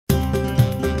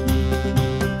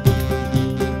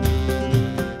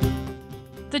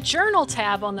Journal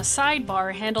tab on the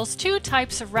sidebar handles two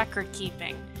types of record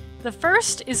keeping. The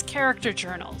first is character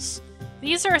journals.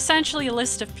 These are essentially a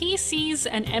list of PCs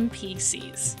and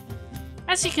NPCs.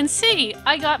 As you can see,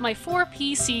 I got my 4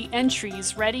 PC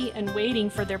entries ready and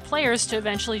waiting for their players to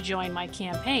eventually join my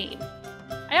campaign.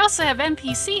 I also have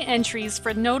NPC entries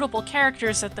for notable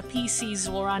characters that the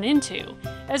PCs will run into,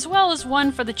 as well as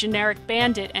one for the generic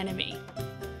bandit enemy.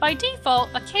 By default,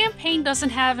 a campaign doesn't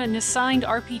have an assigned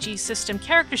RPG system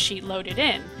character sheet loaded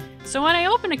in, so when I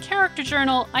open a character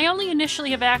journal, I only initially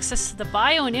have access to the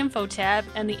Bio and Info tab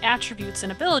and the Attributes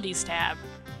and Abilities tab.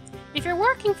 If you're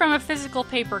working from a physical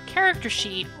paper character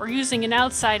sheet or using an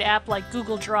outside app like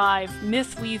Google Drive,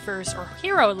 Mythweavers, or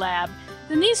Hero Lab,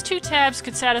 then these two tabs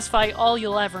could satisfy all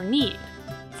you'll ever need.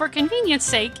 For convenience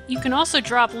sake, you can also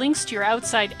drop links to your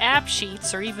outside app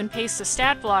sheets or even paste the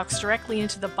stat blocks directly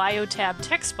into the Bio tab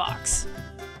text box.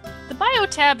 The Bio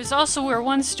tab is also where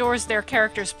one stores their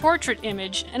character's portrait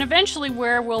image, and eventually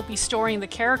where we'll be storing the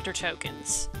character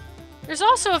tokens. There's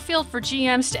also a field for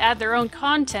GMs to add their own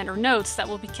content or notes that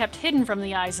will be kept hidden from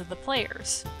the eyes of the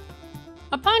players.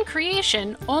 Upon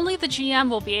creation, only the GM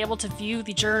will be able to view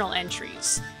the journal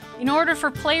entries. In order for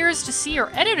players to see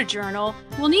or edit a journal,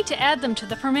 we'll need to add them to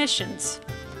the permissions.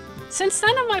 Since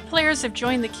none of my players have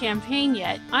joined the campaign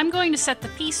yet, I'm going to set the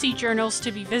PC journals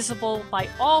to be visible by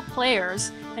all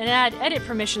players and add edit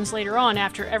permissions later on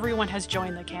after everyone has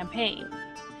joined the campaign.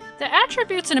 The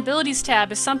Attributes and Abilities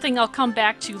tab is something I'll come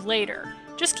back to later.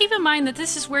 Just keep in mind that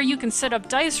this is where you can set up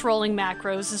dice rolling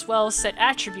macros as well as set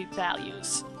attribute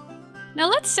values. Now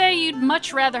let's say you'd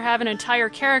much rather have an entire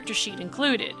character sheet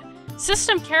included.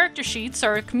 System character sheets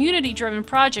are a community-driven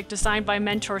project designed by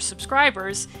Mentor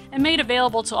subscribers and made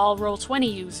available to all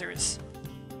Roll20 users.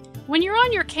 When you're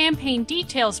on your campaign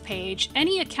details page,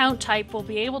 any account type will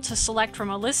be able to select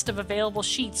from a list of available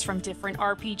sheets from different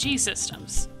RPG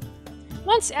systems.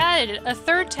 Once added, a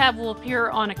third tab will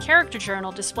appear on a character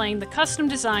journal displaying the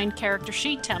custom-designed character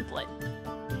sheet template.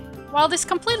 While this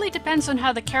completely depends on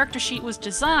how the character sheet was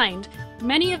designed,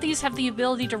 many of these have the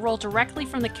ability to roll directly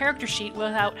from the character sheet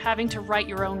without having to write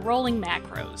your own rolling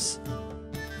macros.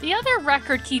 The other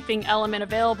record-keeping element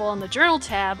available on the Journal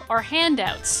tab are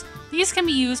Handouts. These can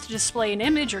be used to display an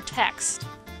image or text.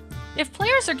 If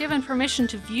players are given permission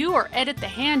to view or edit the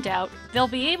handout, they'll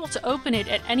be able to open it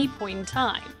at any point in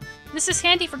time. This is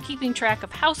handy for keeping track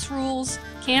of house rules,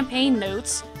 campaign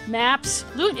notes, maps,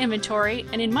 loot inventory,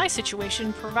 and in my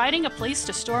situation, providing a place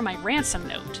to store my ransom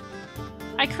note.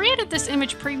 I created this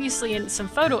image previously in some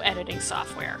photo editing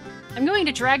software. I'm going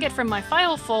to drag it from my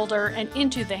file folder and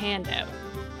into the handout.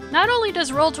 Not only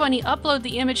does Roll20 upload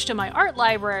the image to my art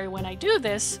library when I do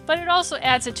this, but it also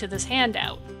adds it to this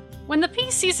handout. When the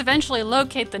PCs eventually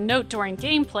locate the note during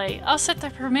gameplay, I'll set the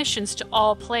permissions to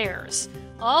all players.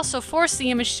 I'll also force the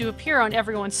image to appear on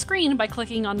everyone's screen by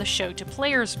clicking on the Show to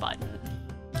Players button.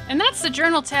 And that's the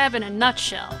Journal tab in a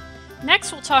nutshell.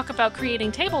 Next, we'll talk about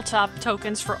creating tabletop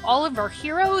tokens for all of our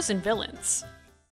heroes and villains.